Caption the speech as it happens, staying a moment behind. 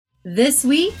This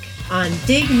week on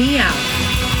Dig Me Out.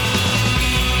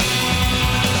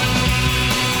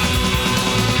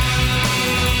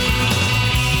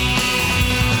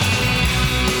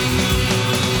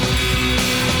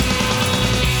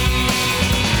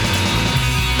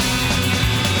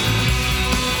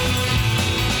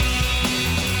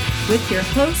 With your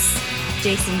hosts,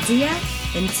 Jason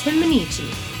Ziak and Tim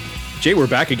Minichi. Jay, we're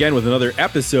back again with another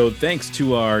episode thanks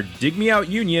to our Dig Me Out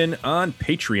Union on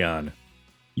Patreon.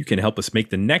 You can help us make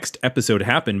the next episode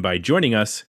happen by joining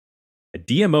us at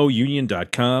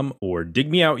dmounion.com or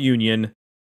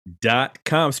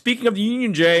digmeoutunion.com. Speaking of the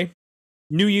union, Jay,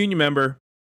 new union member.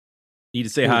 Need to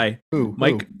say hi.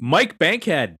 Mike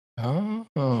Bankhead.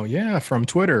 Oh, yeah, from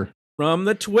Twitter. From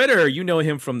the Twitter. You know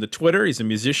him from the Twitter. He's a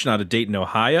musician out of Dayton,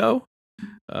 Ohio.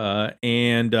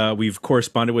 And we've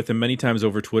corresponded with him many times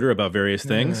over Twitter about various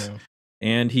things. Yeah.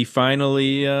 And he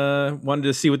finally wanted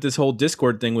to see what this whole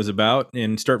Discord thing was about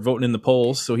and start voting in the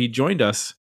polls. So he joined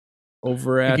us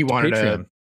over at He wanted Patreon. to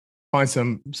find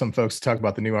some folks to talk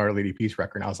about the new Our Lady Peace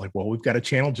record. And I was like, well, we've got a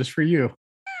channel just for you.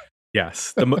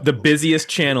 Yes, the busiest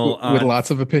channel with lots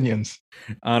of opinions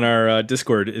on our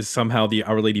Discord is somehow the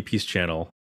Our Lady Peace channel,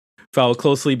 followed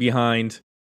closely behind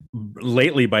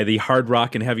lately by the hard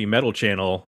rock and heavy metal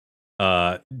channel.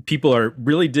 People are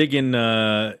really digging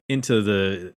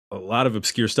into a lot of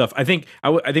obscure stuff. I think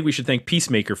we should thank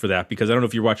Peacemaker for that, because I don't know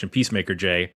if you're watching Peacemaker,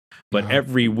 Jay, but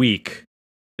every week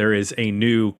there is a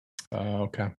new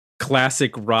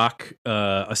classic rock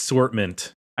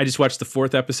assortment. I just watched the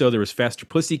 4th episode. There was Faster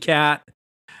Pussycat.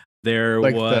 There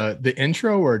was the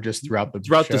intro, or just throughout the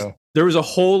show? There was a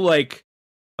whole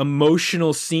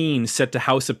emotional scene set to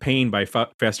House of Pain by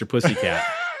Faster Pussycat.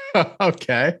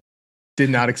 Okay. Did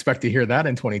not expect to hear that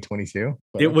in 2022.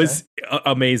 Was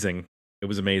amazing. It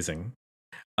was amazing.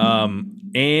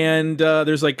 And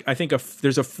there's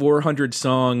there's a 400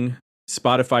 song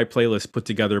Spotify playlist put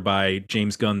together by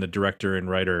James Gunn, the director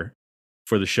and writer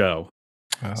for the show.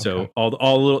 So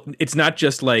all it's not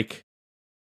just the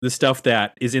stuff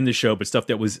that is in the show, but stuff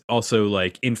that was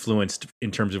also influenced in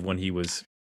terms of when he was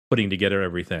putting together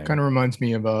everything. Kind of reminds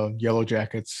me of Yellow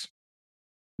Jackets,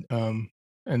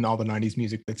 and all the 90s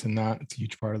music that's in that. It's a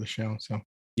huge part of the show. So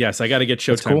yes, I got to get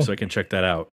Showtime so I can check that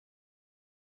out.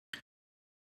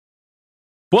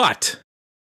 But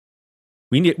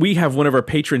we have one of our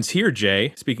patrons here,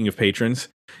 Jay, speaking of patrons,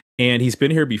 and he's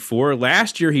been here before.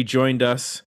 Last year he joined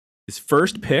us, his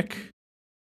first pick,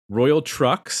 Royal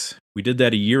Trucks. We did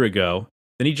that a year ago.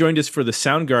 Then he joined us for the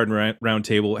Soundgarden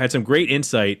Roundtable. Had some great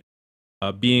insight,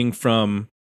 being from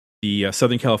the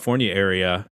Southern California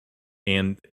area,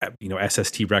 and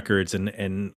SST Records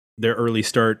and their early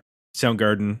start,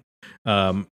 Soundgarden,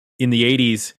 in the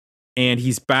 80s. And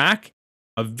he's back.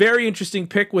 A very interesting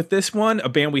pick with this one, a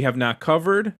band we have not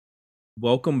covered.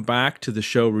 Welcome back to the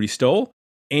show, Rudy Stoll.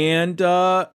 And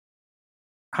how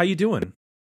you doing?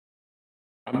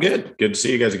 I'm good. Good to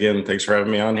see you guys again. Thanks for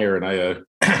having me on here. And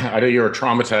I know you were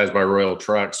traumatized by Royal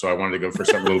Trucks, so I wanted to go for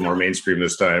something a little more mainstream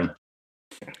this time.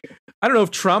 I don't know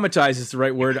if traumatized is the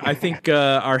right word. I think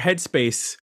our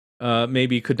headspace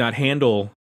maybe could not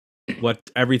handle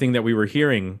everything that we were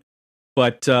hearing.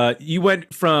 But you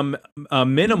went from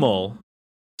minimal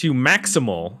to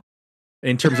maximal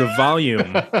in terms of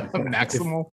volume.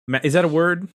 Maximal? Is that a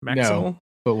word? Maximal? No,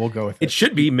 but we'll go with it. It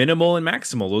should be minimal and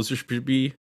maximal. Those should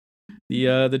be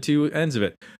the two ends of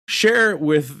it. Share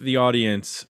with the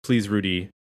audience, please, Rudy,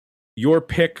 your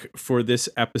pick for this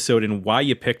episode and why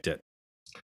you picked it.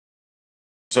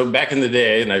 So back in the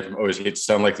day, and I always hate to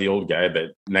sound like the old guy,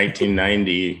 but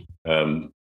 1990,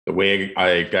 the way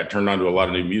I got turned on to a lot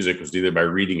of new music was either by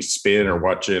reading Spin or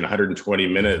watching 120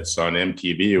 Minutes on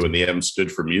MTV when the M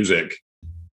stood for music.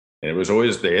 And it was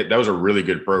always that was a really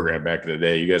good program back in the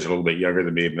day. You guys are a little bit younger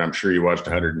than me, but I'm sure you watched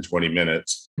 120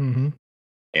 Minutes. Mm-hmm.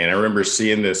 And I remember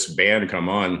seeing this band come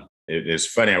on. It's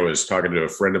funny. I was talking to a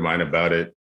friend of mine about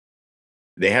it.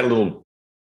 They had a little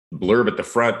blurb at the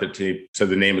front that said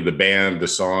the name of the band, the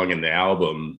song, and the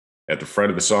album at the front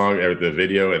of the song, or the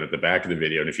video, and at the back of the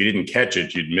video. And if you didn't catch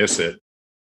it, you'd miss it.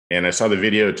 And I saw the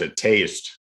video to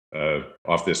Taste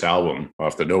off this album,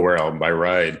 off the Nowhere album by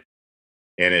Ride.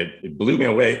 And it blew me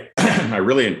away. I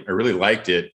really liked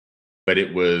it. But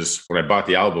it was, when I bought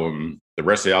the album, the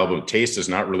rest of the album, Taste is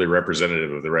not really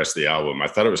representative of the rest of the album. I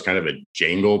thought it was kind of a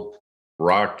jangle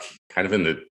rock, kind of in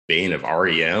the vein of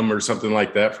REM or something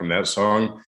like that from that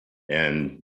song.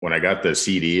 And when I got the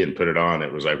CD and put it on,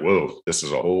 it was like, whoa, this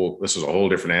is a whole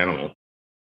different animal.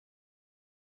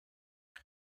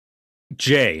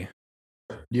 Jay,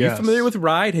 Yes. you familiar with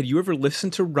Ride? Had you ever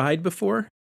listened to Ride before?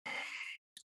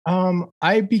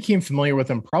 I became familiar with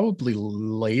them probably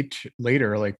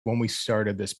later, like when we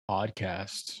started this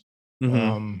podcast.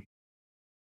 Mm-hmm.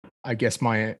 I guess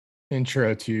my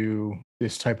intro to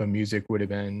this type of music would have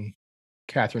been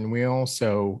Catherine Wheel.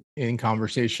 So in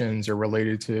conversations or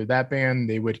related to that band,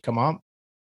 they would come up.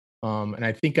 And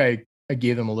I think I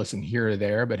gave them a listen here or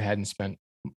there, but hadn't spent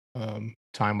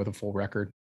time with a full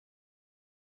record.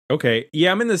 Okay.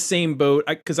 Yeah, I'm in the same boat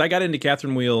because I got into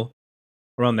Catherine Wheel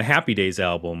around the Happy Days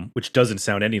album, which doesn't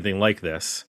sound anything like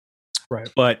this.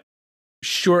 Right. But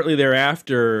shortly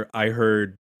thereafter, I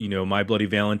heard, My Bloody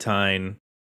Valentine,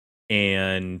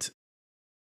 and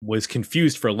was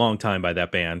confused for a long time by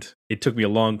that band. It took me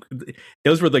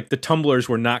those were like the tumblers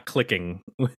were not clicking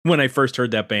when I first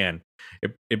heard that band.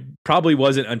 It probably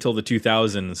wasn't until the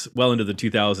 2000s, well into the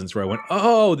 2000s, where I went,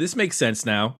 oh, this makes sense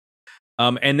now.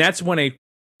 And that's when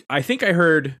I think I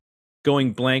heard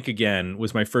Going Blank Again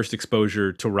was my first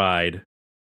exposure to Ride.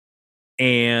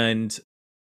 And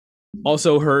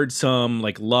also heard some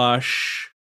like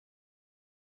Lush,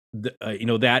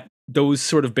 those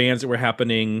sort of bands that were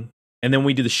happening. And then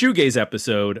we did the Shoegaze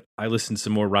episode. I listened to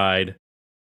some more Ride.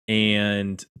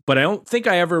 But I don't think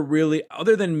I ever really,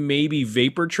 other than maybe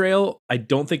Vapor Trail, I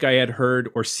don't think I had heard,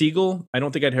 or Siegel, I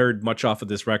don't think I'd heard much off of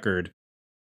this record.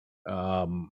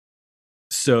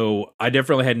 So I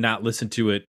definitely had not listened to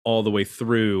it all the way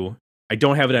through. I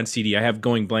don't have it on CD. I have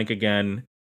Going Blank Again,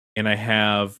 and I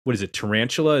have, what is it,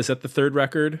 Tarantula? Is that the third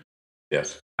record?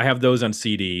 Yes. I have those on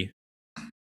CD.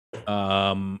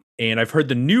 And I've heard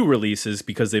the new releases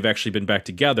because they've actually been back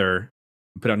together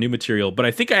and put out new material. But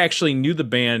I think I actually knew the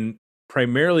band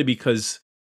primarily because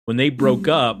when they broke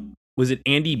up, was it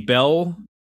Andy Bell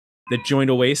that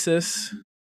joined Oasis?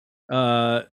 Is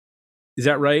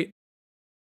that right?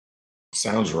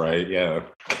 Sounds right. Yeah.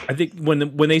 I think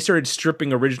when they started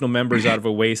stripping original members out of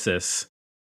Oasis,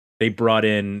 they brought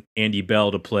in Andy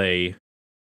Bell to play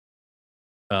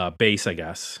bass, I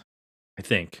guess.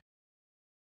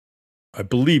 I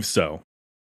believe so.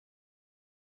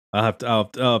 I'll have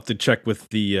to check with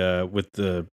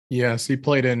the. Yes, he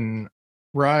played in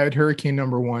Ride, Hurricane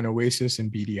 #1, Oasis,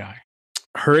 and BDI.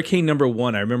 Hurricane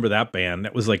 #1. I remember that band.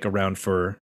 That was like around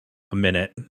for a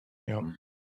minute. Yep.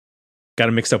 Got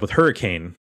it mixed up with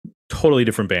Hurricane. Totally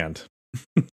different band.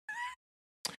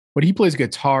 But he plays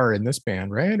guitar in this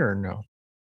band, right? Or no?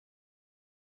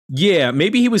 Yeah,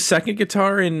 maybe he was second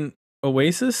guitar in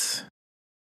Oasis.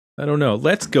 I don't know.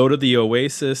 Let's go to the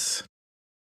Oasis.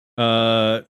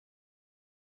 Well,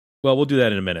 we'll do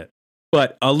that in a minute.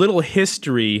 But a little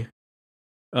history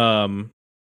on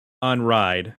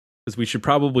Ride, because we should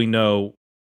probably know,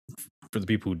 for the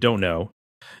people who don't know,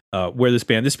 where this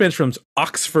band's from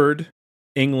Oxford,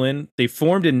 England. They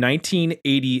formed in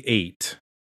 1988.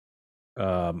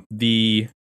 The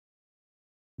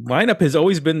lineup has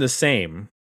always been the same.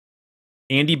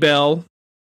 Andy Bell,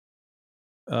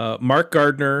 Mark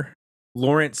Gardner,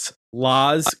 Lawrence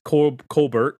Laws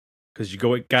Colbert, because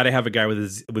you got to have a guy with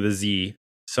a Z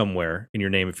somewhere in your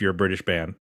name if you're a British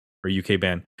band or UK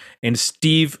band, and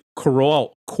Steve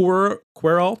Queralt. I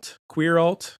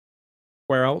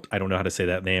don't know how to say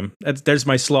that name. There's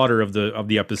my slaughter of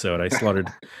the episode. I slaughtered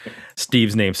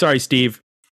Steve's name. Sorry, Steve.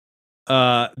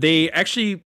 They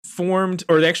actually formed,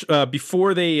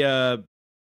 before they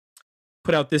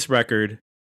put out this record,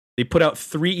 they put out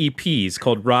 3 EPs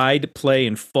called Ride, Play,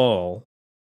 and Fall.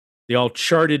 They all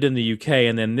charted in the UK,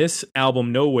 and then this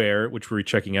album, Nowhere, which we're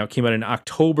checking out, came out in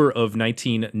October of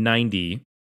 1990.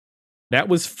 That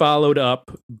was followed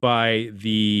up by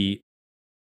the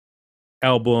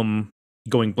album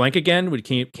Going Blank Again, which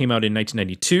came out in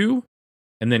 1992,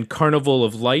 and then Carnival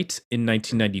of Light in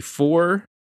 1994,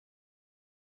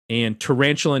 and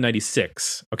Tarantula in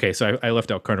 96. Okay, so I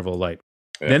left out Carnival of Light.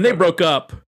 Yeah, then they broke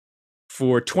up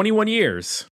for 21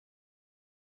 years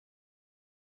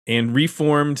and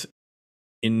reformed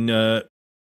in, I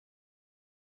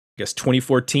guess,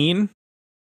 2014.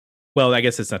 Well, I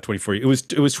guess it's not 24. It was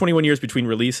 21 years between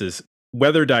releases.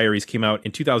 Weather Diaries came out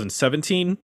in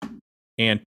 2017,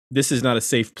 and This Is Not a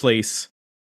Safe Place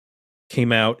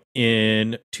came out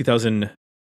in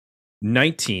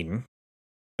 2019.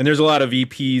 And there's a lot of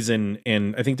EPs,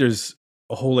 and I think there's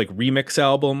a whole like remix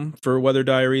album for Weather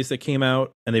Diaries that came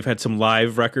out, and they've had some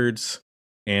live records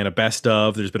and a best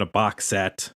of. There's been a box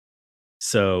set,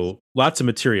 so lots of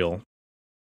material.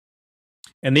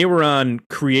 And they were on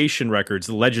Creation Records,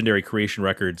 the legendary Creation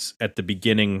Records, at the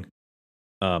beginning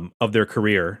of their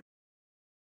career,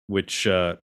 which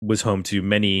was home to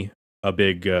many a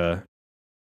big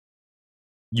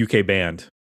UK band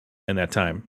in that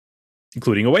time,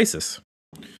 including Oasis.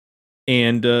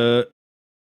 And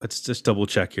let's just double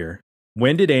check here.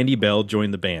 When did Andy Bell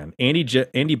join the band?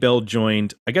 Andy Bell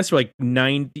joined, I guess, like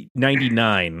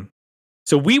 99.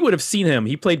 So we would have seen him.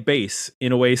 He played bass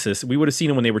in Oasis. We would have seen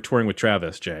him when they were touring with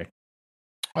Travis, Jay.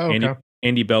 Oh, okay.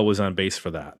 Andy Bell was on bass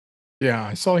for that. Yeah,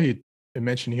 I saw it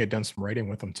mentioned he had done some writing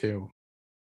with them too.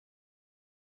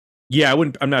 Yeah,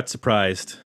 I'm not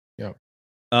surprised. Yeah.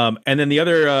 And then the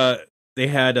other they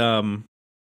had the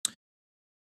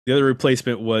other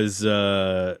replacement was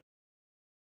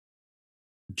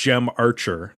Jem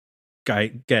Archer.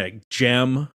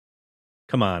 Jem.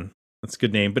 Come on. That's a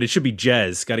good name, but it should be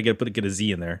Jez. Got to get a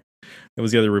Z in there. That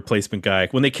was the other replacement guy.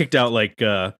 When they kicked out like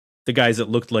the guys that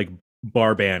looked like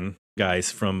bar band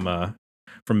guys from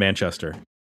Manchester.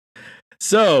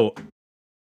 So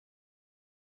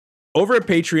over at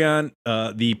Patreon,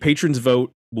 the patrons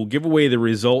vote. We'll give away the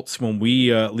results when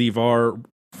we leave our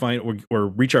final or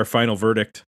reach our final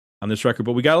verdict on this record.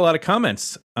 But we got a lot of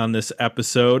comments on this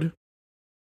episode.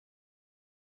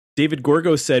 David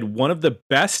Gorgo said, one of the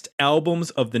best albums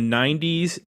of the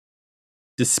 90s,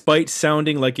 despite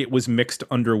sounding like it was mixed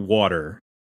underwater.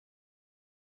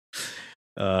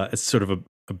 It's sort of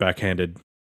a backhanded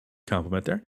compliment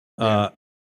there. Yeah.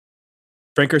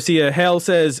 Frank Garcia Hale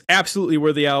says, absolutely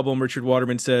worthy album. Richard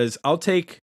Waterman says, I'll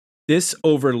take this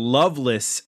over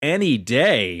Loveless any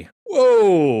day.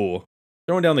 Whoa.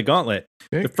 Throwing down the gauntlet.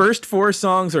 The first 4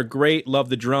 songs are great. Love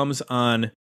the drums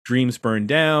on Dreams Burn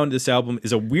Down. This album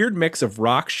is a weird mix of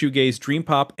rock, shoegaze, dream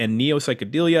pop, and neo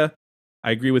psychedelia.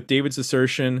 I agree with David's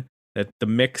assertion that the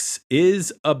mix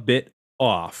is a bit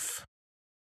off.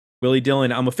 Willie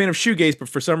Dillon, I'm a fan of shoegaze, but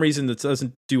for some reason that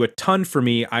doesn't do a ton for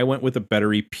me. I went with a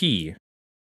better EP.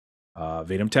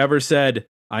 Vadum Taver said,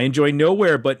 I enjoy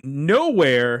Nowhere, but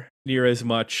nowhere near as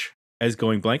much as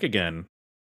Going Blank Again.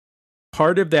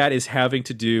 Part of that is having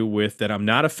to do with that I'm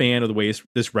not a fan of the way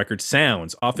this record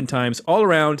sounds. Oftentimes, all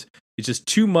around, it's just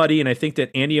too muddy, and I think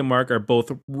that Andy and Mark are both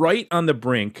right on the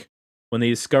brink when they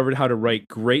discovered how to write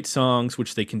great songs,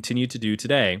 which they continue to do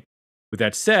today. With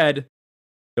that said,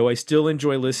 though I still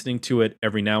enjoy listening to it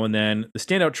every now and then, the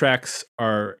standout tracks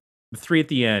are the 3 at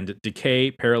the end,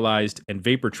 Decay, Paralyzed, and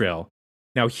Vapor Trail.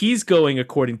 Now, he's going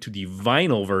according to the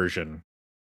vinyl version.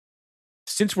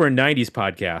 Since we're a 90s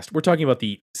podcast, we're talking about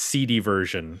the CD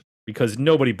version because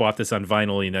nobody bought this on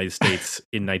vinyl in the United States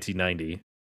in 1990.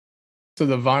 So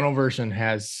the vinyl version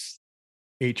has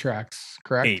 8 tracks,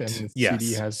 correct? 8, and the yes.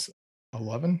 CD has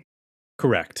 11?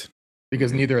 Correct.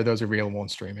 Because neither of those are available in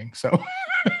streaming. So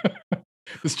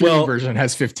the streaming version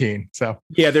has 15. So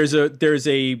yeah, there's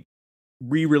a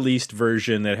re-released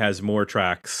version that has more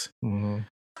tracks on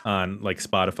like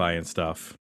Spotify and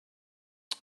stuff.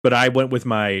 But I went with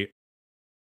my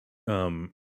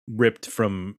ripped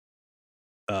from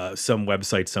some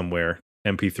website somewhere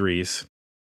MP3s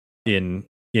in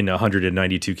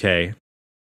 192K.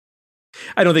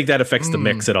 I don't think that affects the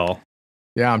mix at all.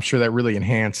 Yeah, I'm sure that really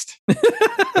enhanced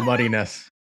the muddiness.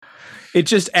 It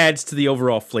just adds to the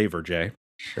overall flavor, Jay.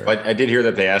 Sure. I did hear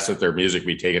that they asked that their music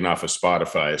be taken off of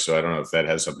Spotify, so I don't know if that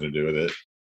has something to do with it.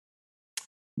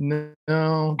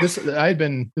 No, this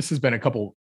has been a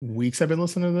couple weeks I've been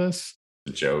listening to this.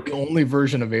 A joke. The only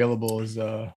version available is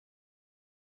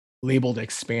labeled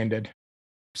expanded.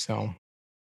 So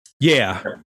yeah,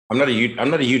 I'm not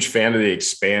a huge fan of the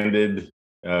expanded.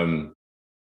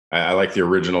 I like the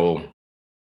original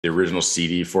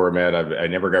CD format. I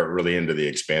never got really into the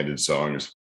expanded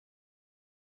songs,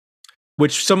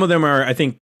 which some of them are, I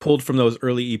think, pulled from those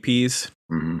early EPs.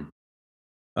 Mm-hmm.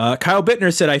 Kyle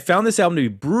Bittner said, I found this album to be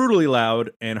brutally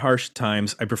loud and harsh at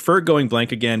times. I prefer Going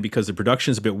Blank Again because the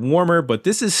production is a bit warmer, but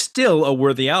this is still a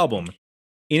worthy album.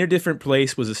 In a Different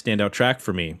Place was a standout track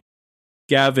for me.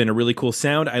 Gavin, a really cool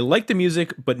sound. I like the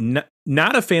music, but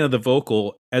not a fan of the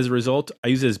vocal. As a result, I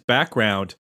use it as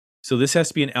background. So this has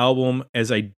to be an album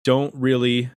as I don't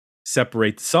really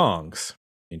separate the songs.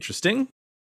 Interesting.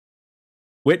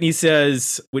 Whitney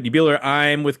says, Whitney Beeler,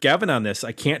 I'm with Gavin on this.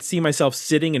 I can't see myself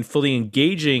sitting and fully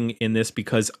engaging in this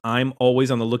because I'm always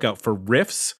on the lookout for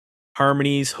riffs,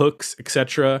 harmonies, hooks,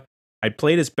 etc. I'd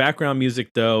play it as background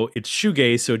music, though. It's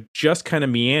shoegaze, so it just kind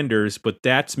of meanders, but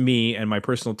that's me and my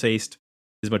personal taste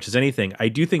as much as anything. I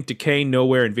do think Decay,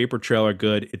 Nowhere, and Vapor Trail are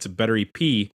good. It's a better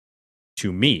EP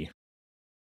to me.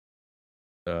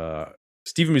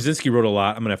 Steven Musinski wrote a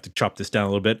lot. I'm going to have to chop this down a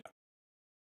little bit.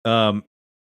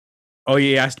 Oh,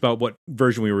 he asked about what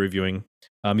version we were reviewing.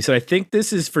 He said, I think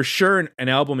this is for sure an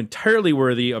album entirely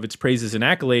worthy of its praises and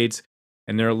accolades,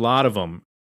 and there are a lot of them.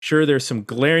 Sure, there's some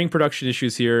glaring production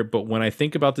issues here, but when I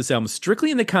think about this album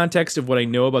strictly in the context of what I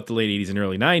know about the late 80s and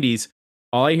early 90s,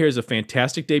 all I hear is a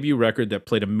fantastic debut record that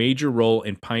played a major role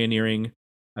in pioneering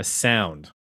a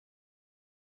sound.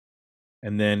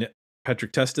 And then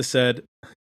Patrick Testa said,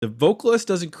 the vocalist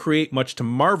doesn't create much to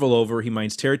marvel over. He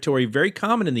minds territory very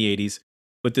common in the 80s,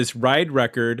 but this Ride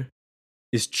record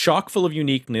is chock full of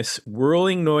uniqueness,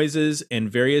 whirling noises,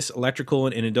 and various electrical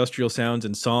and industrial sounds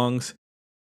and songs.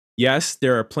 Yes,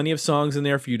 there are plenty of songs in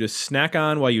there for you to snack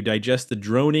on while you digest the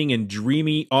droning and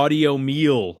dreamy audio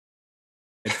meal.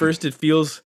 At first, it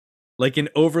feels like an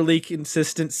overly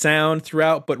consistent sound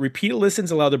throughout, but repeated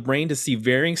listens allow the brain to see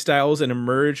varying styles and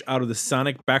emerge out of the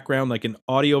sonic background like an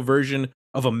audio version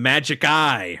of a magic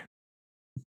eye.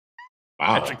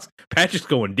 Wow. Patrick's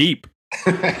going deep.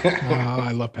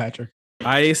 I love Patrick.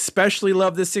 I especially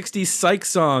love the 60s psych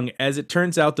song. As it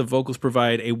turns out, the vocals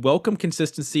provide a welcome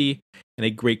consistency and a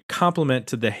great complement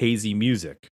to the hazy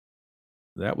music.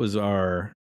 That was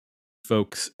our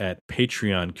folks at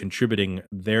Patreon contributing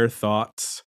their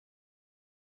thoughts.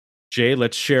 Jay,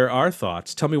 let's share our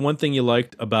thoughts. Tell me one thing you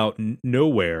liked about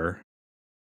Nowhere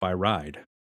by Ride.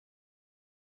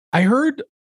 I heard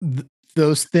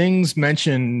those things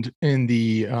mentioned in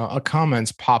the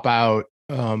comments pop out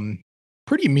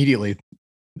pretty immediately,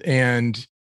 and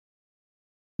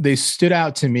they stood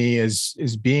out to me as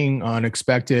being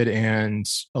unexpected and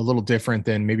a little different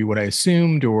than maybe what I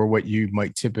assumed or what you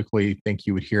might typically think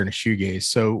you would hear in a shoegaze.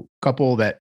 So a couple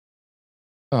that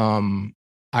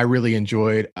I really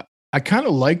enjoyed. I kind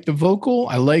of liked the vocal.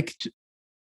 I liked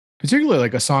particularly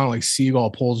like a song like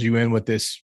Seagull pulls you in with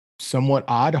this somewhat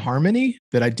odd harmony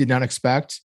that I did not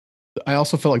expect. I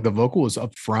also felt like the vocal was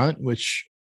up front, which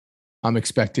I'm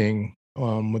expecting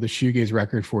with a shoegaze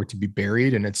record for it to be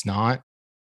buried, and it's not.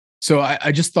 So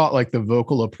I just thought like the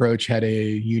vocal approach had a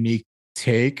unique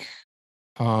take,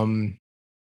 particularly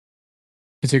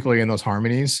in those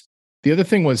harmonies. The other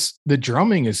thing was the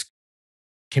drumming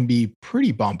can be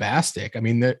pretty bombastic. I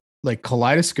mean, like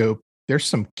Kaleidoscope, there's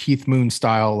some Keith Moon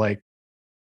style like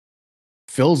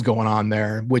fills going on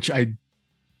there, which I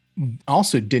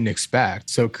also didn't expect.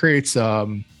 So it creates, I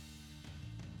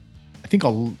think,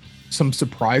 some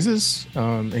surprises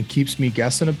and keeps me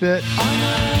guessing a bit.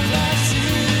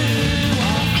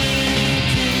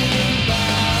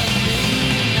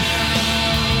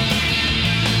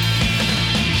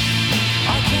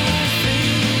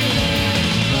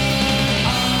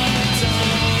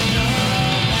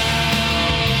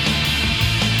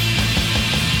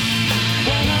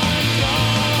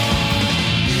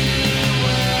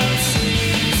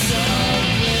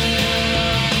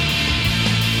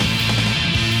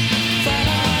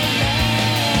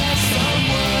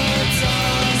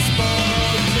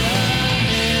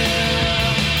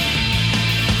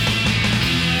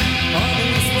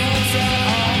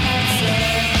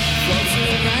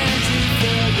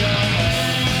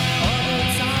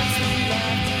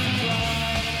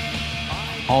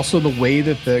 Also, the way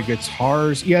that the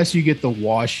guitars, yes, you get the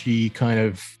washy kind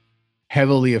of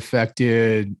heavily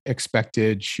expected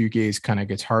shoegaze kind of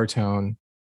guitar tone,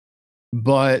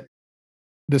 but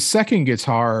the second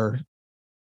guitar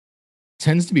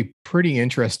tends to be pretty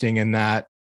interesting in that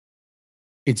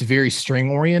it's very string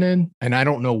oriented, and I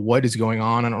don't know what is going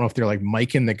on. I don't know if they're like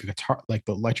miking the guitar, like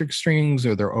the electric strings,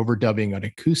 or they're overdubbing an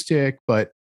acoustic,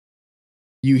 but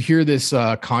you hear this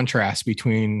contrast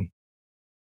between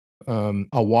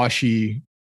a washy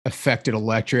affected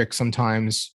electric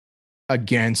sometimes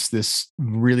against this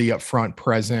really upfront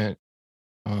present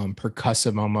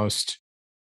percussive, almost,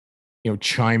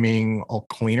 chiming, all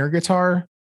cleaner guitar.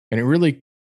 And it really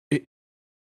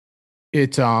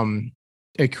it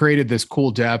created this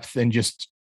cool depth, and just,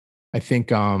 I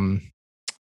think, I don't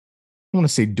want to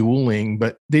say dueling,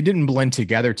 but they didn't blend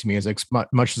together to me as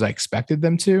much as I expected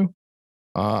them to.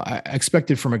 I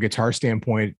expected from a guitar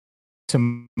standpoint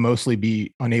to mostly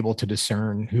be unable to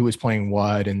discern who was playing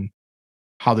what and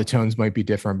how the tones might be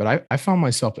different. But I found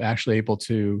myself actually able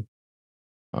to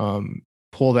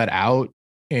pull that out,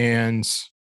 and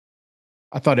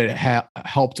I thought it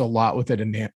helped a lot with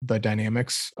the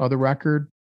dynamics of the record.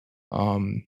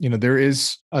 There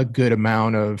is a good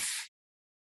amount of,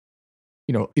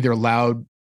 either loud,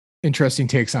 interesting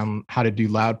takes on how to do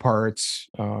loud parts,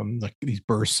 like these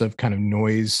bursts of kind of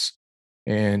noise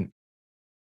and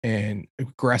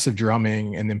aggressive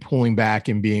drumming, and then pulling back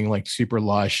and being like super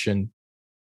lush and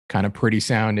kind of pretty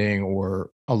sounding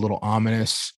or a little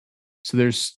ominous. So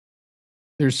there's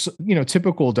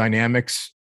typical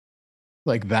dynamics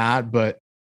like that, but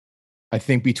I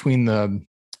think between the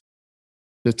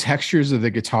textures of the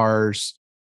guitars,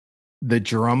 the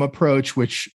drum approach,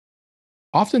 which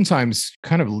oftentimes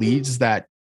kind of leads that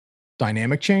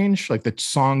dynamic change, like the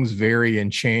songs vary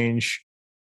and change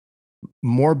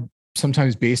more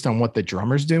sometimes based on what the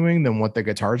drummer's doing than what the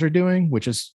guitars are doing, which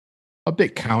is a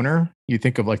bit counter. You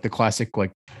think of like the classic,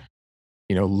 like,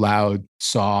 loud,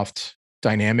 soft.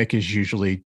 Dynamic is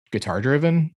usually guitar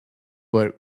driven,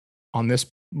 but on this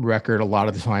record, a lot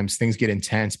of the times things get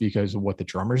intense because of what the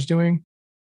drummer's doing.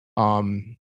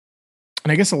 And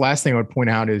I guess the last thing I would point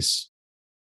out is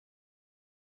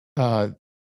the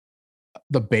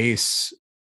bass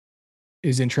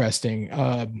is interesting.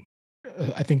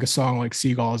 I think a song like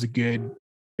Seagull is a good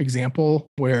example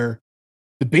where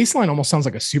the bass line almost sounds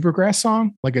like a Supergrass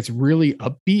song. Like it's really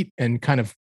upbeat and kind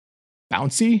of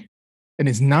bouncy, and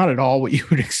it's not at all what you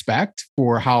would expect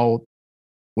for how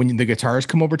when the guitars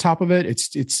come over top of it.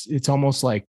 It's almost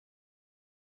like,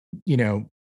 I don't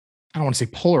want to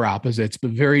say polar opposites,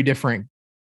 but very different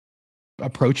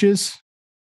approaches.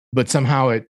 But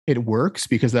somehow it works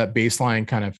because that bass line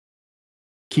kind of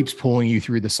keeps pulling you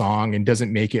through the song and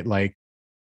doesn't make it like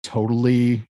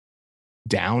totally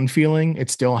down feeling. It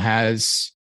still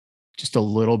has just a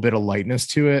little bit of lightness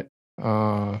to it.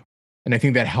 And I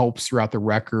think that helps throughout the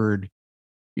record.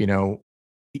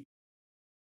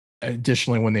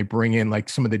 Additionally, when they bring in like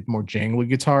some of the more jangly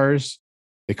guitars,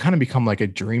 they kind of become like a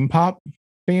dream pop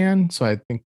band. So I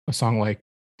think a song like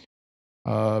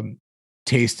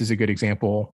Taste is a good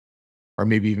example, or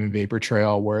maybe even Vapor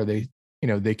Trail, where they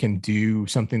can do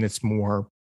something that's more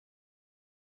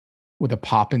with a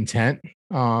pop intent,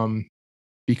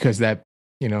 because that,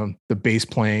 the bass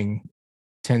playing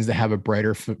tends to have a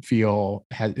brighter feel.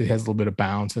 It has a little bit of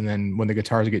bounce. And then when the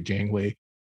guitars get jangly,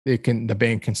 the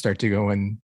band can start to go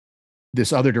in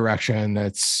this other direction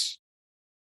that's,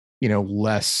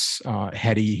 less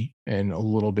heady and a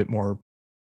little bit more,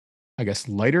 I guess,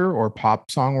 lighter or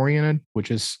pop song oriented, which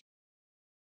is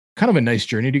kind of a nice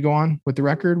journey to go on with the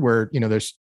record, where,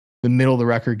 there's the middle of the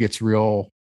record gets real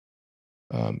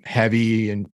heavy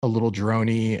and a little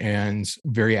droney and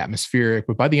very atmospheric.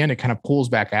 But by the end, it kind of pulls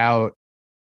back out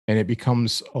and it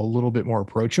becomes a little bit more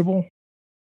approachable,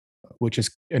 which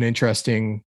is an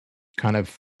interesting kind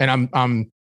of, and I'm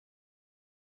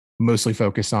mostly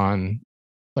focused on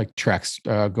like tracks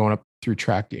going up through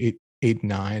track 8 and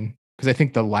 9, because I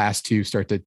think the last two start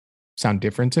to sound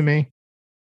different to me.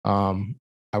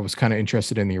 I was kind of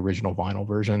interested in the original vinyl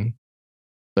version,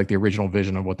 like the original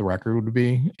vision of what the record would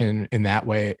be, and in that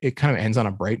way it kind of ends on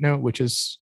a bright note, which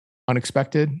is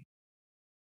unexpected.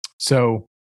 So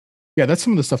yeah, that's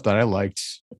some of the stuff that I liked,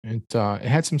 and it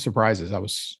had some surprises I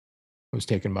was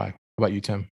taken by. How about you,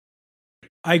 Tim?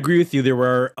 I agree with you. There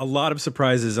were a lot of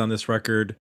surprises on this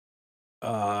record.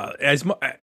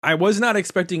 I was not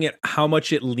expecting it, how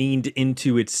much it leaned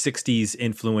into its 60s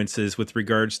influences with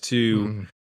regards to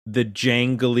the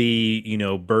jangly,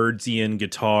 Birdsian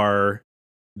guitar.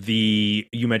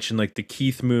 You mentioned like the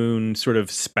Keith Moon sort of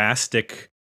spastic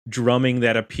drumming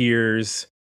that appears.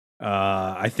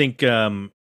 I think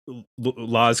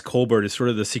Laz Colbert is sort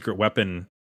of the secret weapon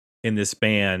in this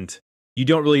band. You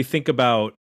don't really think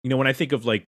about, when I think of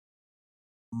like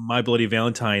My Bloody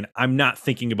Valentine, I'm not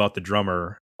thinking about the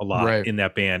drummer a lot in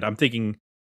that band. I'm thinking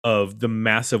of the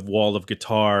massive wall of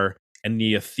guitar and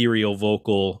the ethereal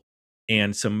vocal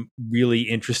and some really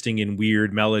interesting and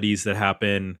weird melodies that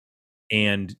happen,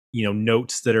 and,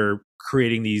 notes that are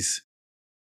creating these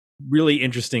really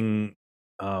interesting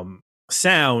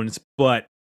sounds. But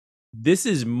this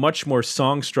is much more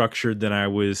song structured than I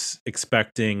was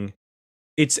expecting.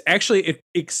 It's actually,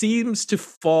 it seems to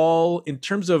fall in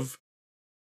terms of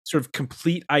sort of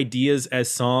complete ideas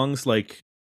as songs. Like,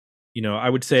 I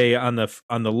would say on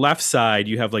the left side,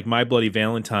 you have like My Bloody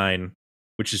Valentine,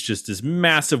 which is just this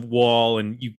massive wall,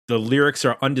 and the lyrics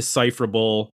are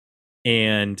undecipherable,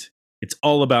 and it's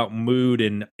all about mood.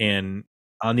 And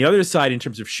on the other side, in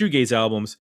terms of shoegaze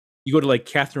albums, you go to like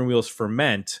Catherine Wheel's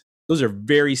Ferment. Those are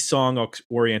very song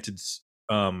oriented,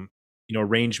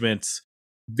 arrangements,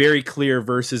 very clear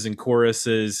verses and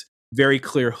choruses, very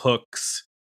clear hooks.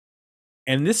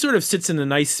 And this sort of sits in a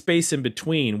nice space in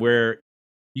between, where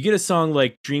you get a song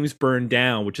like Dreams Burn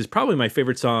Down, which is probably my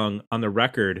favorite song on the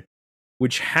record,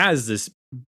 which has this,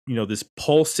 this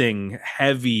pulsing,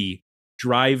 heavy,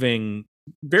 driving,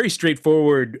 very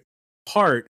straightforward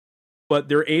part, but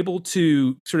they're able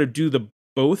to sort of do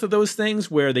both of those things,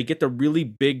 where they get the really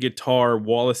big guitar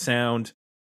wall of sound,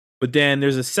 but then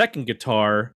there's a second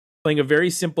guitar playing a very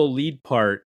simple lead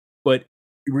part, but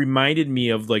it reminded me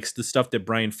of like the stuff that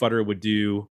Brian Futter would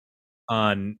do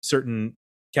on certain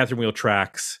Catherine Wheel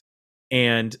tracks.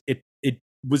 And it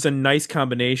was a nice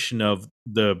combination of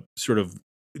the sort of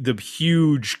the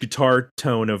huge guitar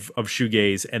tone of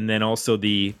shoegaze, and then also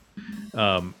the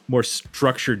more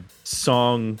structured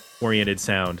song oriented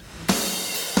sound.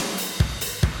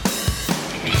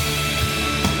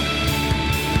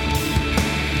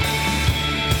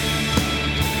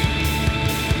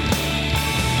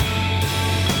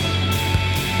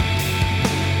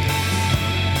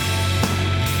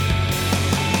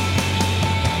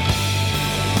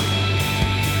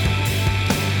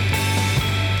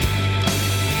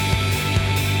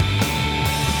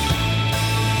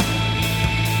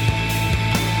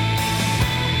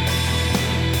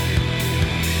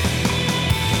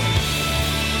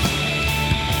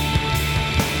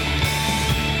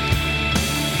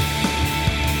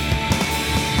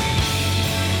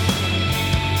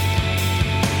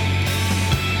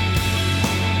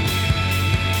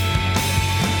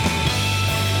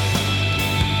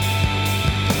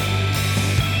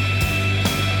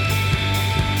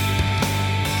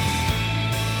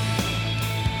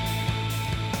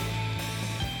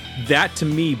 that to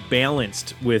me,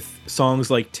 balanced with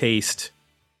songs like Taste,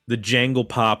 the jangle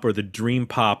pop or the dream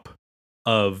pop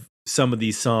of some of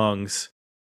these songs,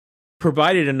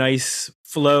 provided a nice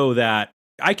flow that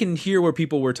I can hear where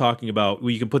people were talking about.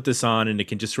 Well, you can put this on and it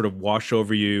can just sort of wash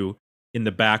over you in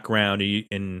the background,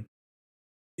 and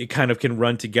it kind of can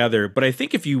run together. But I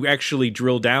think if you actually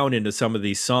drill down into some of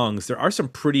these songs, there are some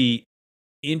pretty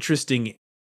interesting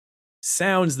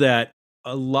sounds that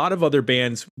a lot of other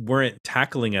bands weren't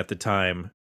tackling at the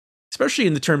time, especially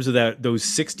in the terms of those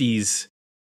 60s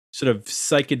sort of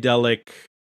psychedelic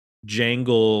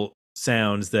jangle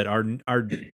sounds that are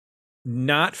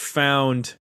not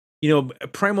found.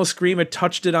 Primal Scream had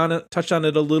touched on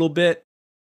it a little bit,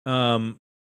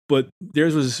 but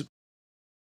theirs was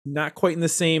not quite in the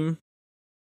same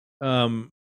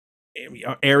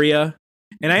area.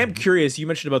 And I am curious, you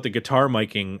mentioned about the guitar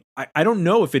miking. I don't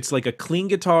know if it's like a clean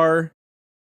guitar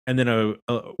and then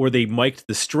or they mic'd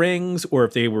the strings, or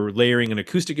if they were layering an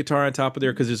acoustic guitar on top of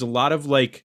there, because there's a lot of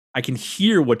I can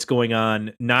hear what's going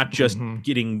on, not just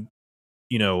getting,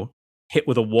 hit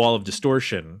with a wall of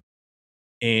distortion.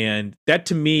 And that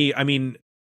to me, I mean,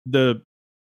 the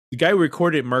guy who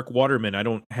recorded it, Mark Waterman, I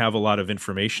don't have a lot of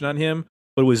information on him,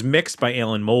 but it was mixed by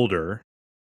Alan Moulder.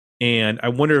 And I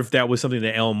wonder if that was something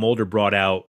that Alan Moulder brought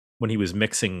out when he was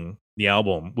mixing the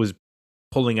album, was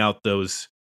pulling out those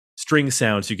string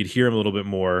sounds so you could hear him a little bit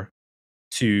more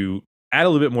to add a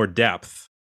little bit more depth.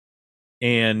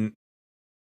 And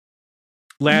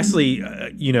lastly,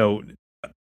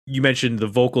 you mentioned the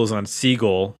vocals on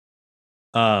Seagull.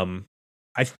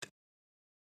 I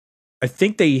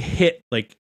think they hit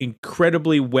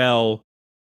incredibly well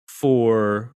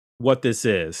for what this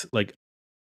is.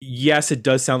 Yes, it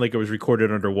does sound like it was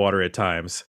recorded underwater at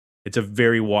times. It's a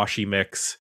very washy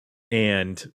mix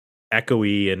and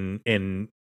echoey and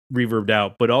reverbed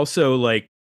out, but also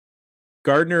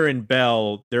Gardner and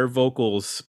Bell, their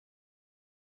vocals,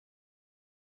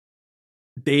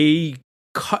 they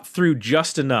cut through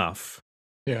just enough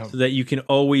so that you can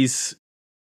always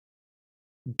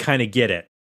kind of get it.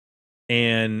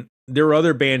 And there were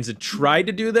other bands that tried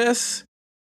to do this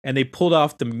and they pulled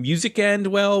off the music end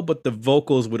well, but the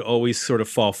vocals would always sort of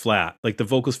fall flat. The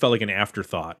vocals felt like an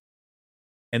afterthought,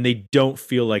 and they don't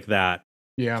feel like that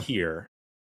here.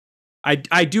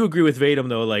 I do agree with Vadim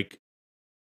though,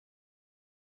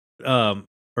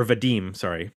 or Vadim,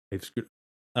 sorry.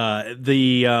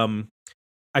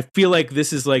 I feel like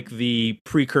this is the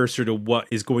precursor to what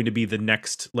is going to be the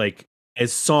next,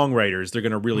 as songwriters, they're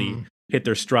going to really hit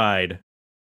their stride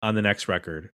on the next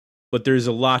record. But there's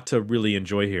a lot to really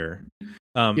enjoy here.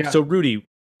 So Rudy,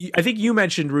 I think you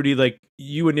mentioned, Rudy,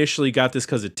 you initially got this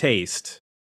because of Taste.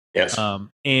 Yes.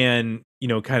 And,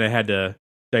 kind of had to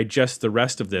digest the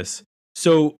rest of this.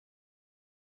 So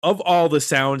of all the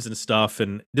sounds and stuff,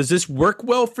 and does this work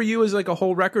well for you as a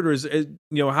whole record, or is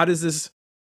how does this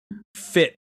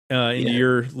fit into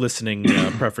your listening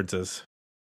preferences?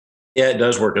 Yeah, it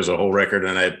does work as a whole record,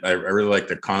 and I really like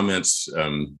the comments.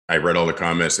 I read all the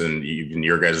comments and even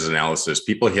your guys' analysis.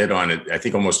 People hit on it. I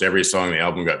think almost every song on the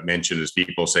album got mentioned as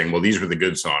people saying, "Well, these were the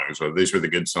good songs," or "These were the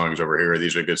good songs over here," or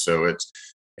 "These are good." So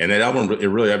and that album, I've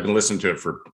been listening to it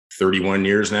for 31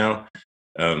 years now.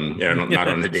 Not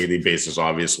on a daily basis,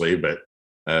 obviously, but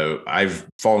I've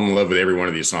fallen in love with every one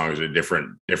of these songs at a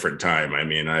different time. I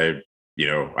mean, I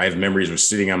have memories of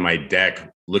sitting on my deck,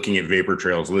 looking at Vapor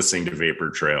Trails, listening to Vapor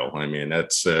Trail. I mean,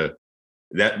 that's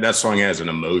that song has an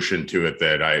emotion to it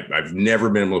that I've never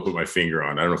been able to put my finger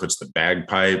on. I don't know if it's the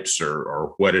bagpipes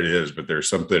or what it is, but there's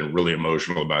something really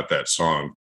emotional about that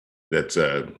song that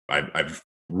I've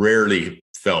rarely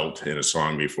felt in a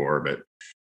song before. But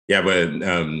yeah, but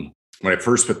when I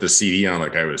first put the CD on,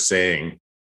 like I was saying,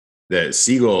 that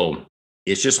Seagull,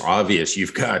 it's just obvious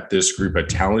you've got this group of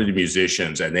talented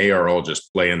musicians and they are all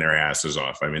just playing their asses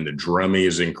off. I mean, the drumming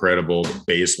is incredible. The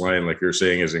bass line, like you're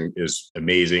saying, is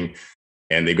amazing.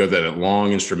 And they go that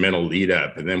long instrumental lead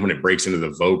up. And then when it breaks into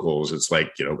the vocals, it's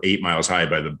 8 Miles High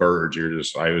by the Byrds.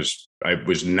 I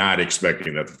was not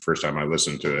expecting that the first time I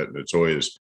listened to it. It's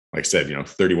always, like I said,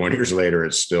 31 years later,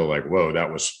 it's still like, whoa,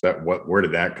 where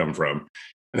did that come from?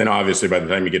 And then obviously by the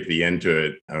time you get to the end to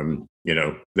it,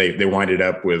 they wind it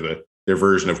up with their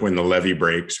version of When the Levee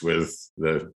Breaks with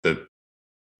the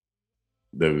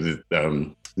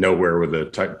Nowhere with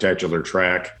the titular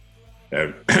track,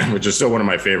 which is still one of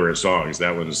my favorite songs.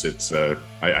 That one's,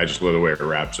 I just love the way it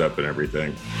wraps up and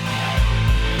everything.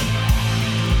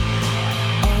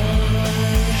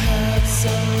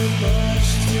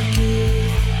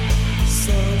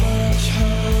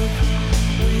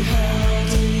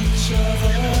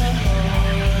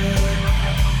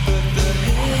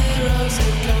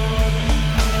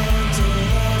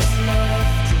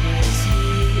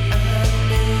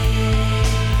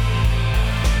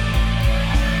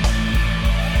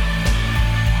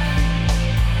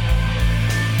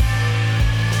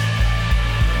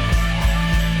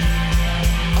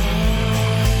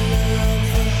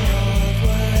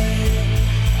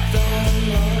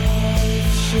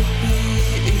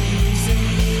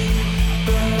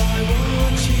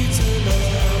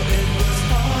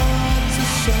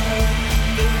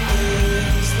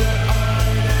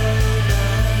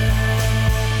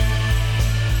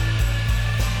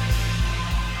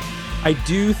 I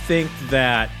do think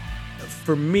that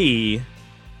for me,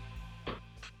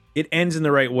 it ends in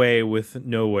the right way with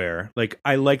Nowhere. Like,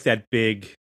 I like that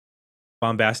big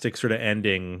bombastic sort of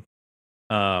ending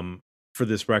for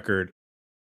this record.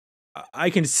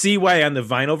 I can see why on the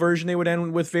vinyl version they would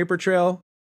end with Vapor Trail.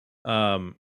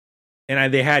 And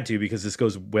they had to, because this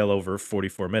goes well over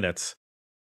 44 minutes.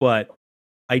 But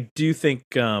I do think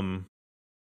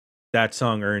that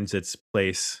song earns its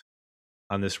place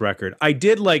on this record. I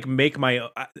did like make my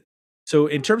so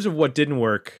in terms of what didn't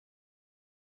work,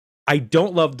 I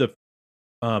don't love the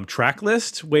track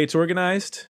list way it's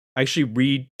organized. I actually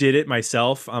redid it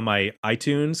myself on my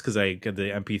iTunes because I got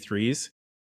the MP3s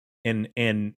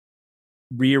and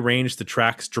rearranged the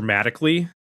tracks dramatically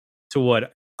to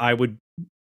what I would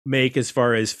make as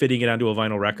far as fitting it onto a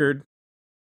vinyl record.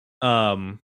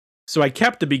 So I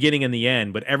kept the beginning and the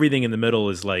end, but everything in the middle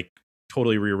is like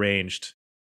totally rearranged.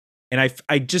 And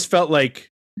I just felt like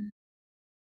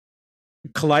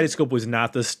Kaleidoscope was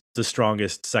not the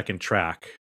strongest second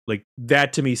track. Like,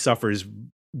 that to me suffers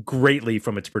greatly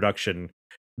from its production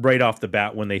right off the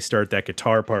bat when they start that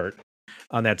guitar part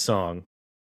on that song.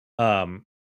 Jay,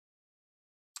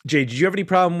 did you have any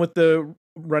problem with the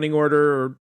running order?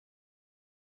 Or...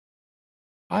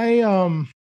 I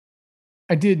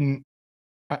didn't.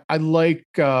 I like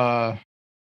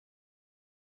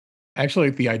actually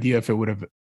like the idea if it would have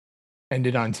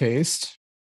ended on Taste.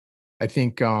 I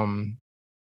think the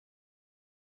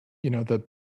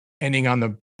ending on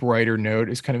the brighter note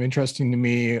is kind of interesting to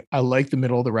me. I like the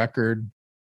middle of the record.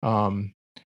 I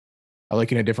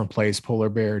like In a Different Place, Polar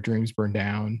Bear, Dreams Burn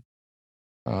Down.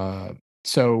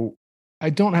 So I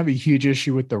don't have a huge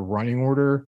issue with the running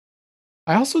order.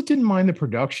 I also didn't mind the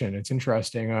production. It's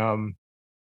interesting. I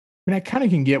mean, I kind of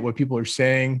can get what people are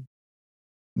saying.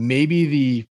 Maybe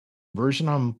the version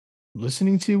I'm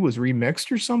listening to was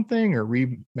remixed or something, or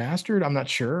remastered. I'm not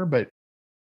sure, but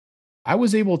I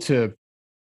was able to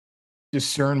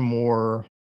discern more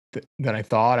than I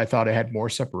thought. I thought it had more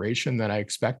separation than I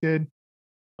expected.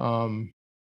 Yeah,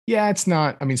 it's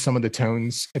not. I mean, some of the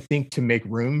tones, I think, to make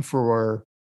room for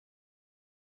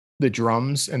the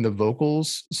drums and the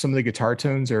vocals, some of the guitar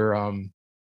tones are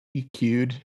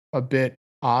EQ'd a bit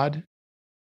odd,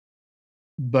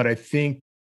 but I think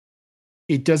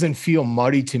it doesn't feel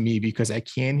muddy to me because I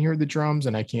can hear the drums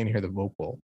and I can hear the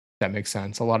vocal. That makes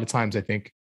sense. A lot of times I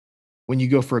think when you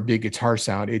go for a big guitar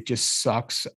sound, it just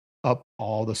sucks up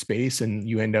all the space and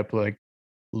you end up like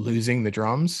losing the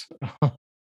drums.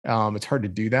 It's hard to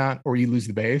do that, or you lose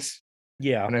the bass.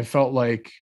 Yeah. And I felt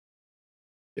like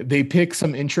they pick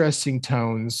some interesting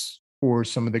tones for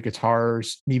some of the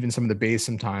guitars and even some of the bass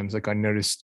sometimes. Like I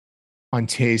noticed on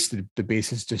Taste, the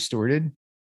bass is distorted,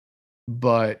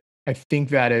 but I think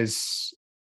that is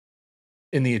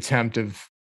in the attempt of,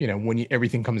 when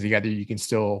everything comes together, you can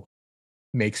still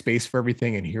make space for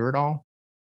everything and hear it all.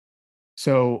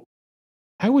 So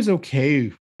I was okay.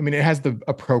 I mean, it has the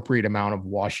appropriate amount of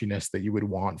washiness that you would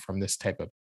want from this type of,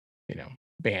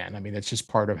 band. I mean, it's just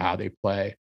part of how they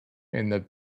play and the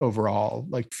overall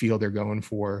like feel they're going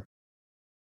for.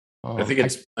 I think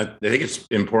it's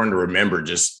important to remember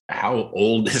just how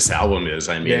old this album is.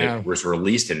 I mean, It was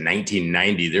released in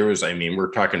 1990.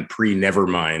 We're talking pre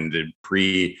Nevermind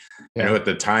and at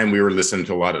the time we were listening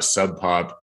to a lot of Sub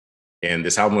Pop, and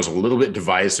this album was a little bit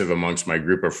divisive amongst my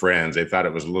group of friends. They thought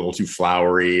it was a little too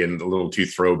flowery and a little too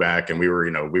throwback. And we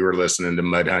were listening to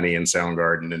Mudhoney and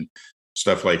Soundgarden and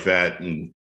stuff like that.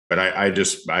 But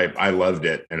I loved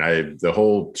it. And the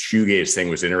whole shoegaze thing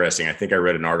was interesting. I think I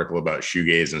read an article about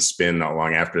shoegaze and spin not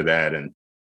long after that. And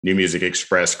New Music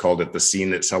Express called it the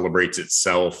scene that celebrates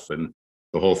itself. And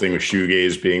the whole thing with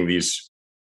shoegaze being these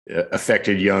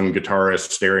affected young guitarists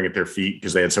staring at their feet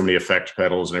because they had so many effect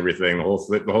pedals and everything. The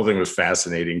whole thing was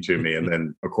fascinating to me. And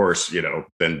then, of course,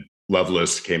 then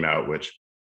Loveless came out, which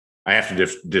I have to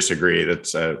disagree.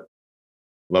 That's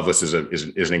Loveless is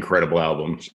an incredible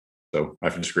album. So I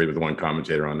have to disagree with the one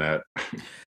commentator on that.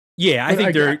 Yeah, I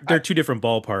think they're two different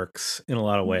ballparks in a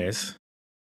lot of ways.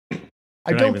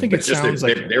 I don't think it sounds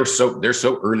like they're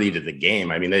so early to the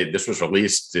game. I mean, this was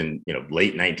released in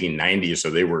late 1990s,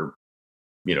 so they were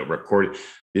recorded.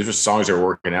 These were songs that were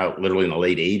working out literally in the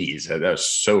late 80s. That was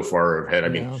so far ahead. I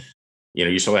mean,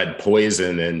 you still had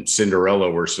Poison and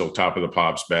Cinderella were still top of the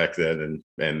pops back then,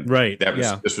 and right.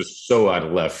 This was so out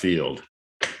of left field.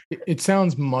 It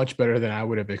sounds much better than I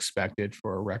would have expected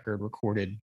for a record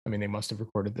recorded. I mean, they must have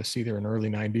recorded this either in early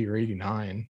 90 or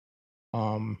 89.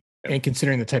 And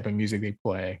considering the type of music they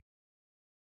play,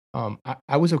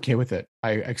 I was okay with it.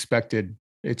 I expected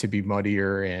it to be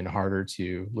muddier and harder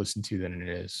to listen to than it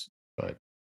is. But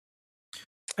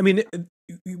I mean,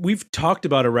 we've talked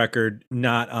about a record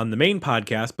not on the main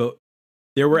podcast, but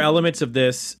there were elements of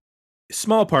this,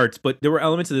 small parts, but there were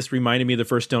elements of this reminding me of the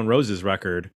first Stone Roses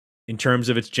record in terms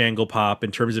of its jangle pop,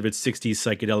 in terms of its 60s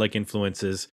psychedelic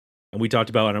influences. And we talked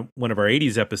about on one of our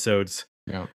 80s episodes.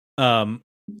 Yeah.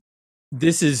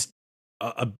 This is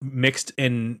a mixed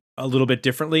and a little bit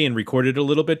differently and recorded a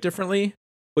little bit differently,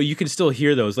 but you can still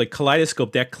hear those, like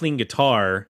Kaleidoscope, that clean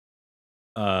guitar.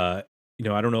 I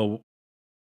don't know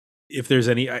if there's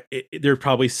any, there's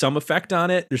probably some effect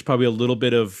on it. There's probably a little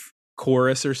bit of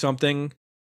chorus or something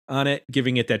on it,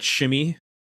 giving it that shimmy,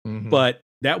 but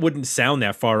that wouldn't sound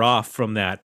that far off from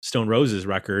that Stone Roses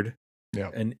record.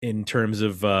 Yeah. And in terms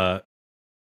of the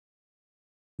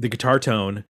guitar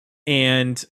tone.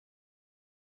 And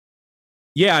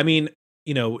yeah, I mean,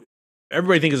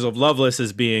 everybody thinks of Loveless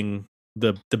as being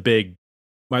the big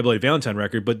My Bloody Valentine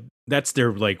record, but that's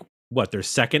their their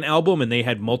second album, and they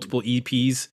had multiple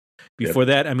EPs before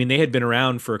that. I mean, they had been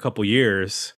around for a couple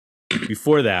years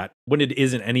before that. When did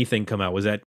Isn't Anything come out? Was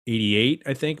that 88,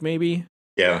 I think, maybe?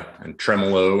 Yeah, and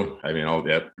Tremolo. I mean, all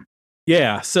that.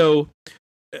 Yeah, so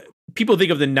people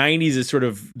think of the 90s as sort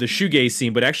of the shoegaze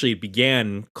scene, but actually it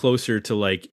began closer to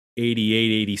like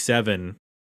 88, 87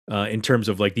 in terms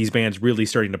of like these bands really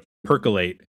starting to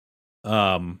percolate.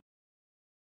 And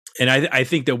I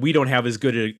think that we don't have as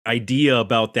good an idea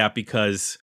about that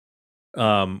because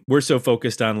we're so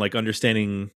focused on like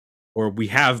understanding, or we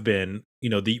have been,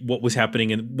 what was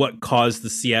happening and what caused the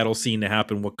Seattle scene to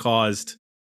happen, what caused,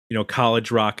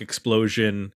 college rock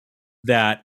explosion,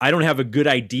 that I don't have a good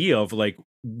idea of like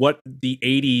what the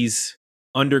 80s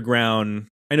underground.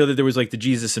 I know that there was like the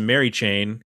Jesus and Mary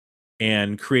chain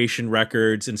and Creation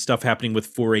Records and stuff happening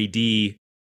with 4AD,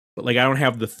 but like I don't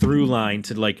have the through line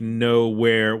to like know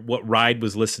what Ride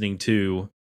was listening to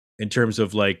in terms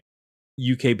of like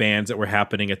UK bands that were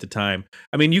happening at the time.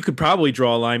 I mean, you could probably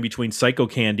draw a line between Psycho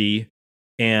Candy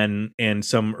and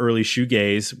some early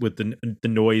shoegaze with the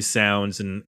noise sounds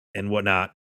and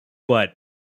whatnot, but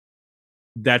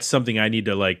that's something I need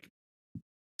to like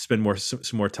spend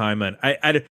some more time on.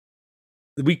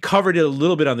 We covered it a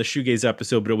little bit on the shoegaze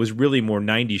episode, but it was really more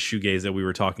 90s shoegaze that we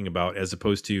were talking about as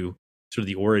opposed to sort of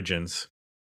the origins.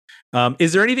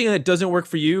 Is there anything that doesn't work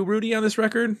for you, Rudy, on this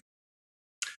record?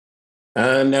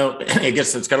 No, I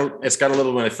guess it's got a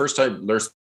little. When I first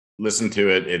listened to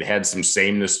it, it had some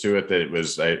sameness to it that it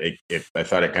was. I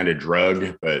thought it kind of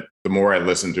drug, but the more I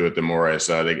listened to it, the more I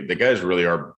saw the guys really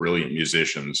are brilliant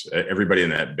musicians. Everybody in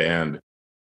that band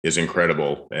is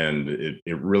incredible, and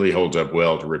it really holds up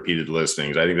well to repeated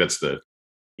listenings. I think that's the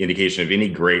indication of any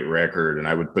great record, and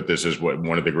I would put this as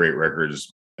one of the great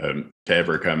records to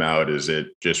ever come out. Is it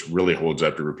just really holds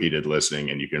up to repeated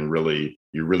listening, and you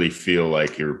really feel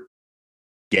like you're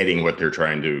getting what they're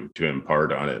trying to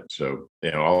impart on it. So,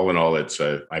 all in all, it's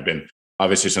I've been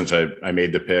obviously since I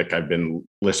made the pick, I've been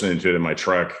listening to it in my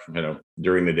truck,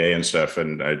 during the day and stuff,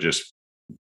 and I just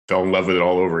fell in love with it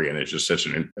all over again. It's just such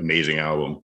an amazing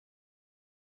album.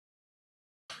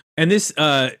 And this,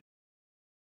 I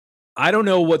don't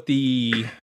know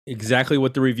exactly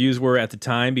what the reviews were at the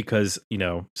time, because,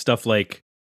 stuff like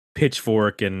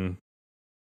Pitchfork and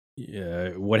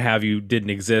what have you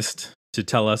didn't exist to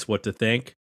tell us what to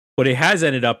think. But it has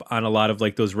ended up on a lot of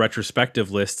like those retrospective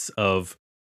lists of,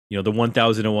 the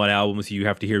 1001 albums you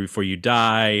have to hear before you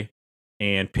die,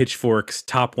 and Pitchfork's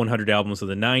top 100 albums of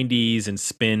the 90s, and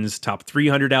Spin's top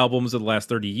 300 albums of the last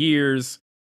 30 years,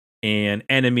 and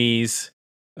Enemies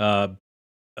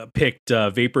picked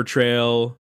Vapor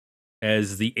Trail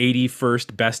as the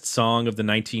 81st best song of the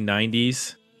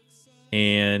 1990s,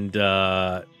 and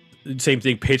same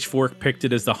thing, Pitchfork picked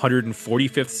it as the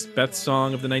 145th best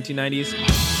song of the 1990s.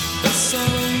 The sun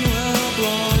will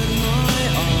blind my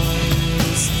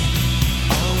eyes.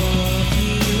 I love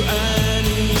you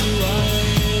anyway.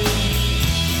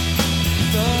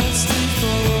 Thirsty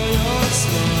for your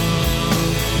smile.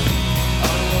 I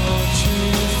watch you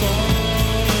fall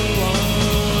away.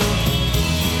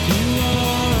 You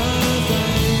are a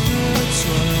vapor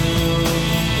trail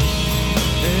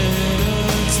in a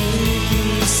deep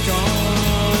blue sky.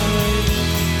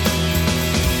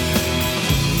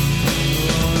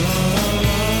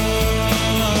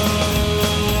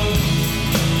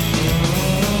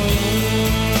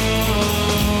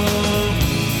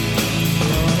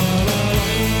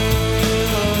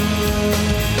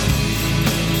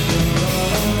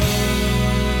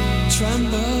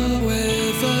 Tremble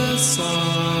with a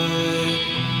sigh,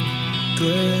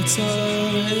 glitter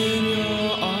in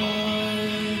your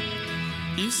eye.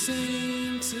 You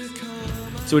seem to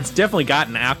come. So it's definitely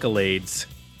gotten accolades.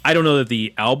 I don't know that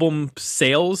the album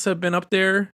sales have been up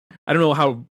there. I don't know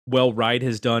how well Ride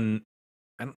has done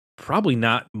probably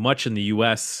not much in the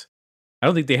US. I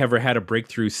don't think they ever had a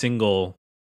breakthrough single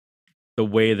the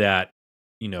way that,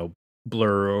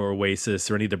 Blur or Oasis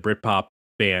or any of the Britpop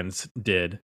bands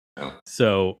did. Oh.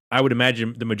 So I would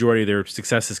imagine the majority of their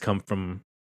successes come from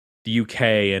the UK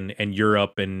and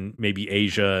Europe and maybe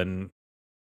Asia and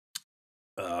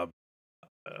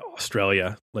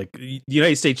Australia. Like the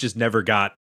United States just never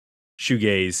got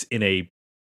shoegaze in a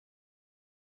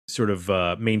sort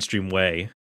of mainstream way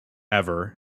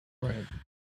ever. Right.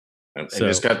 And So-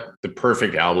 it's got the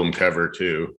perfect album cover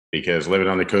too, because living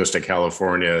on the coast of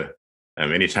California,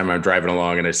 anytime I'm driving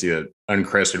along and I see an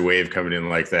uncrested wave coming in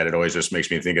like that, it always just makes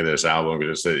me think of this album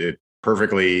because it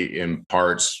perfectly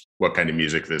imparts what kind of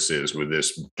music this is with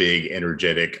this big,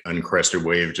 energetic, uncrested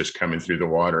wave just coming through the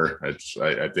water. I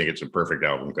think it's a perfect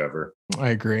album cover. I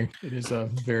agree. It is a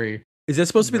very Is that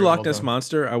supposed to be the Very Loch well Ness done.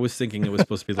 Monster? I was thinking it was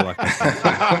supposed to be the Loch Ness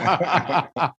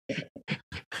Monster.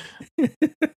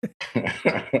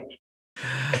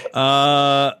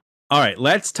 All right,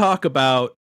 let's talk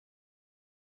about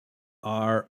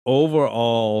our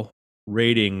overall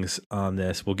ratings on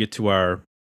this. We'll get to our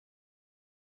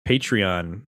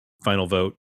Patreon final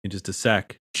vote in just a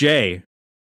sec. Jay,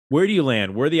 where do you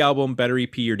land? Worthy album, better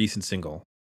EP, or decent single?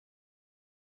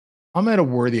 I'm at a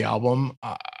worthy album.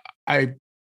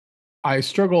 I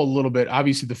struggle a little bit.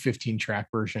 Obviously, the 15 track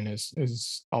version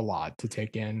is a lot to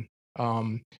take in.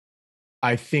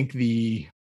 I think the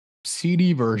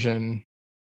CD version,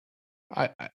 I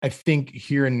think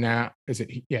Here and Now,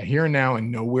 Here and Now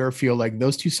and Nowhere feel like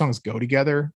those two songs go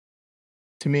together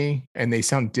to me and they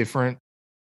sound different.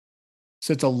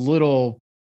 So it's a little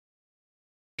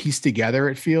pieced together,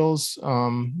 it feels.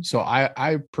 So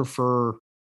I prefer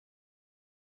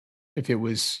if it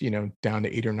was, down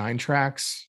to 8 or 9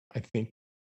 tracks. I think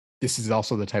this is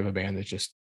also the type of band that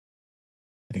just,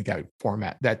 I think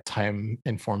that time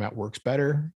and format works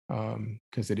better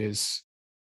because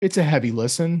it's a heavy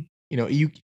listen.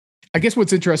 I guess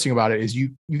what's interesting about it is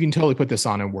you can totally put this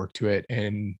on and work to it,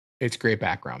 and it's great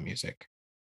background music.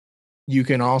 You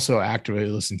can also actively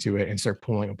listen to it and start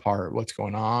pulling apart what's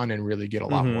going on and really get a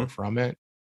lot more from it.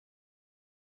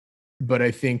 But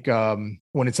I think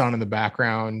when it's on in the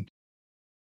background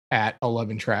at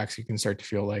 11 tracks, you can start to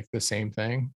feel like the same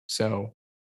thing. So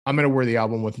I'm going to wear the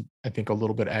album with, I think a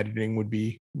little bit of editing would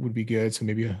be good. So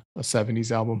maybe a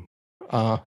 70s album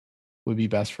would be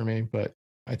best for me. But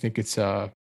I think it's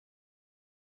a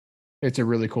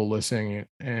really cool listening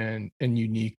and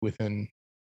unique within,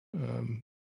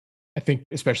 I think,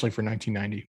 especially for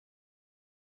 1990.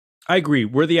 I agree.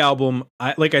 Worthy album.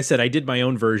 Like I said, I did my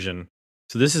own version.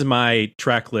 So this is my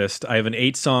track list. I have an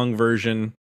 8-song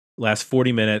version, lasts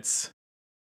 40 minutes.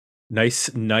 Nice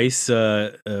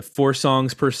 4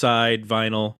 songs per side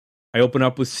vinyl. I open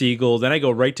up with Seagull, then I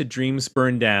go right to Dreams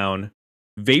Burn Down,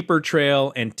 Vapor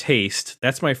Trail, and Taste.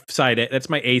 That's my side. That's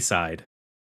my A side.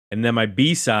 And then my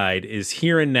B side is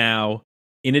Here and Now,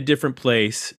 In a Different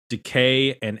Place,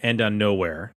 Decay, and End on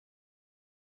Nowhere.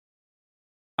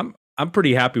 I'm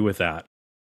pretty happy with that.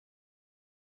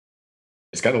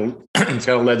 It's got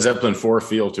a Led Zeppelin 4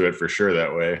 feel to it for sure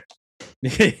that way.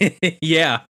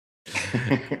 Yeah.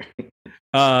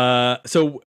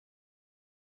 So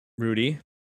Rudy,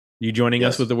 you joining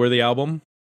us Yes. with the Worthy album?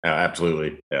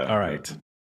 Absolutely. Yeah. All right.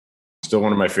 Still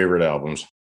one of my favorite albums.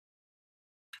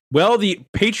 Well, the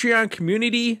Patreon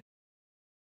community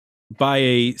by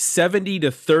a 70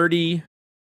 to 30,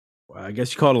 I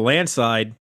guess you call it a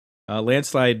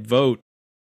landslide vote,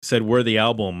 said Worthy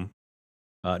album.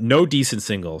 No decent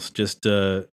singles. Just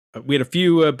we had a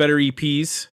few better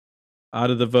EPs out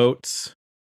of the votes.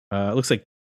 It looks like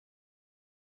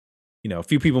a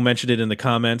few people mentioned it in the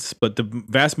comments, but the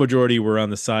vast majority were on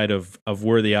the side of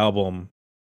Worthy album.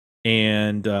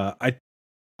 And I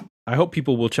hope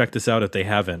people will check this out if they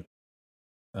haven't.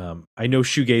 I know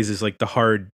shoegaze is like the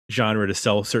hard genre to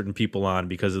sell certain people on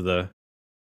because of the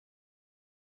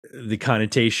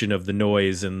connotation of the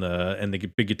noise and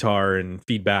the big guitar and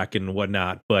feedback and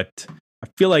whatnot. But I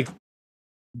feel like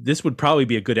this would probably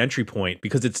be a good entry point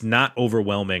because it's not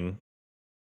overwhelming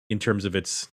in terms of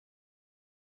its,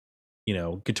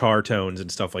 guitar tones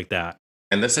and stuff like that.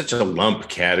 And that's such a lump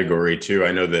category too.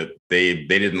 I know that they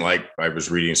didn't like, I was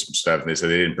reading some stuff and they said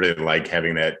they didn't really like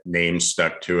having that name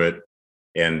stuck to it.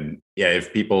 And yeah,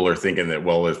 if people are thinking that,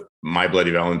 well, if My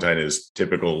Bloody Valentine is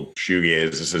typical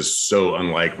shoegaze, this is so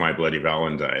unlike My Bloody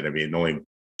Valentine. I mean, the only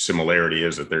similarity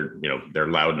is that they're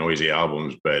loud, noisy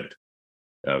albums, but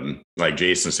like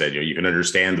Jason said, you can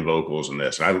understand the vocals in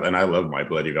this. And I love My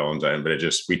Bloody Valentine, but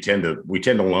we tend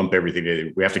to lump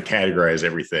everything. We have to categorize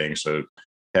everything. So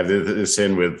have this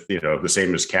in with, the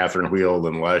same as Catherine Wheel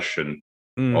and Lush and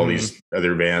all these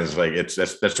other bands. Like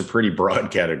that's a pretty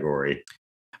broad category.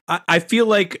 I feel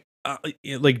like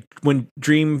when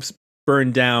Dreams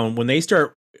Burn Down, when they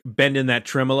start bending that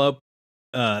tremolo,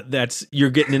 you're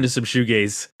getting into some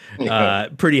shoegaze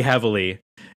pretty heavily.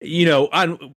 You know,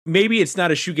 maybe it's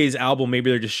not a shoegaze album,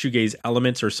 maybe they're just shoegaze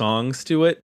elements or songs to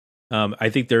it. I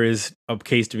think there is a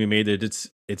case to be made that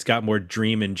it's got more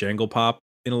dream and jangle pop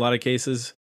in a lot of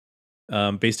cases,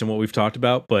 based on what we've talked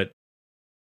about. But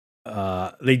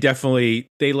they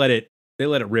let it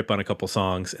rip on a couple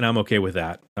songs, and I'm okay with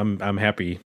that. I'm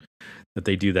happy that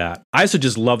they do that. I also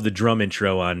just love the drum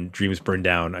intro on Dreams Burn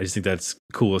Down. I just think that's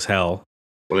cool as hell.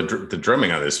 Well, the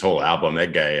drumming on this whole album,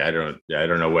 that guy, I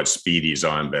don't know what speed he's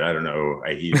on, but I don't know.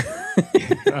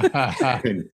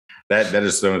 That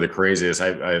is some of the craziest.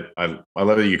 I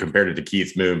love that you compared it to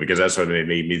Keith Moon, because that's what it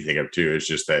made me think of too. It's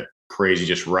just that crazy,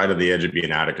 just right on the edge of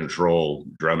being out of control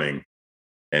drumming.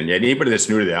 And anybody that's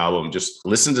new to the album, just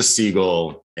listen to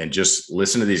Seagull and just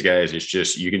listen to these guys. It's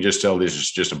just, you can just tell this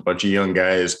is just a bunch of young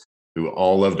guys who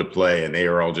all love to play, and they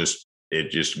are all just,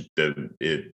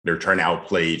 they're trying to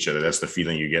outplay each other. That's the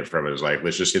feeling you get from it. It's like,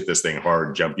 let's just hit this thing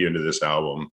hard, jump you into this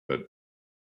album. But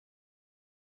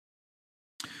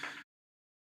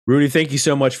Rudy, thank you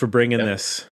so much for bringing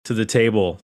this to the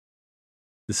table.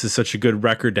 This is such a good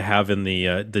record to have in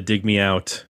the Dig Me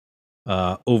Out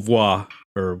au revoir,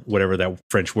 or whatever that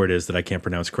French word is that I can't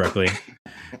pronounce correctly,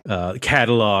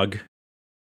 catalog.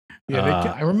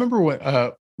 Yeah, I remember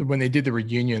when they did the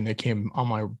reunion, they came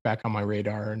back on my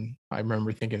radar, and I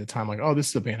remember thinking at the time, like, oh, this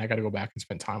is a band I got to go back and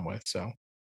spend time with. So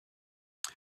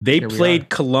they played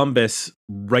Columbus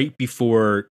right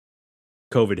before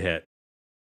COVID hit,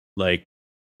 like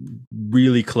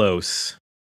really close.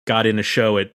 Got in a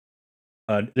show at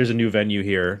there's a new venue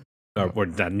here, or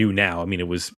not new now. I mean, it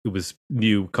was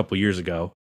new a couple years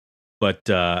ago, but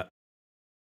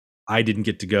I didn't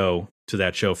get to go to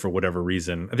that show for whatever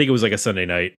reason. I think it was like a Sunday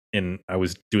night, and I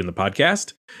was doing the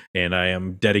podcast, and I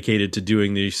am dedicated to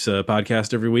doing this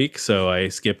podcast every week. So I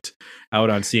skipped out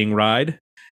on seeing Ride,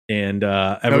 and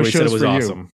everybody said it was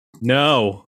awesome.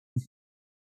 No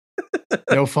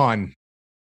fun.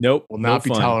 Nope. Will not be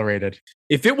tolerated.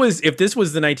 If this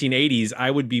was the 1980s, I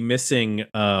would be missing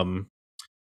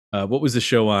what was the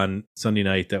show on Sunday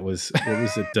night that was, what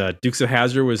was it? Dukes of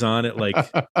Hazzard was on it like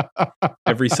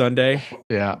every Sunday.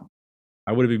 Yeah.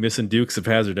 I would have been missing Dukes of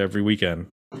Hazzard every weekend,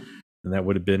 and that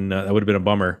would have been a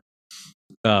bummer.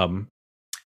 I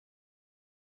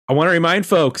want to remind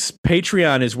folks,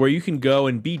 Patreon is where you can go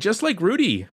and be just like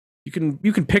Rudy. You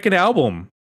can pick an album,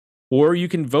 or you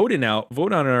can vote on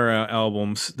our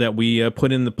albums that we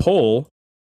put in the poll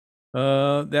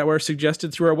that were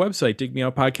suggested through our website,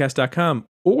 digmeoutpodcast.com,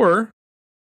 or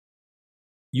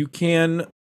you can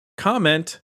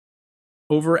comment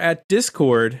over at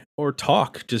Discord or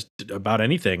talk just about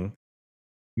anything.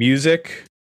 Music,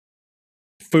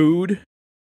 food,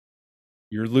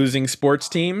 you're losing sports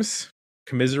teams,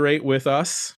 commiserate with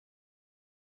us.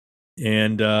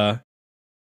 And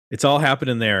it's all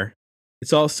happening there.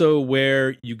 It's also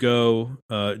where you go,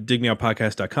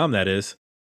 digmeoutpodcast.com, that is,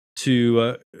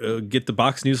 to get the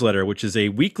Box newsletter, which is a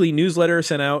weekly newsletter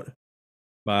sent out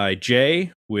by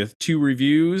Jay with 2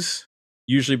 reviews,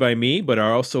 usually by me, but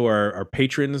also our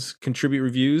patrons contribute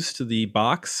reviews to the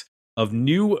Box of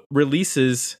new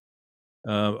releases,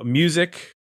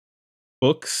 music,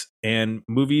 books, and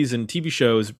movies and TV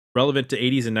shows relevant to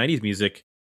 80s and 90s music.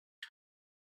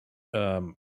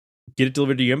 Get it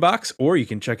delivered to your inbox, or you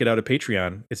can check it out at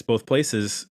Patreon. It's both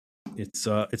places.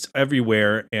 It's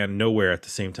everywhere and nowhere at the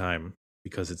same time,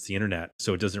 because it's the internet,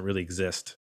 so it doesn't really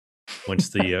exist once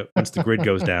the grid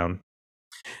goes down.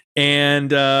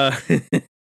 And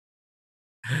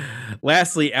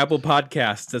lastly, Apple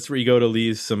Podcasts. That's where you go to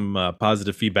leave some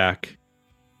positive feedback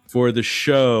for the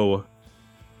show.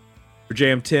 For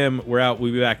JM Tim, we're out.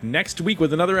 We'll be back next week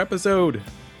with another episode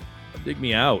of Dig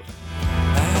Me Out.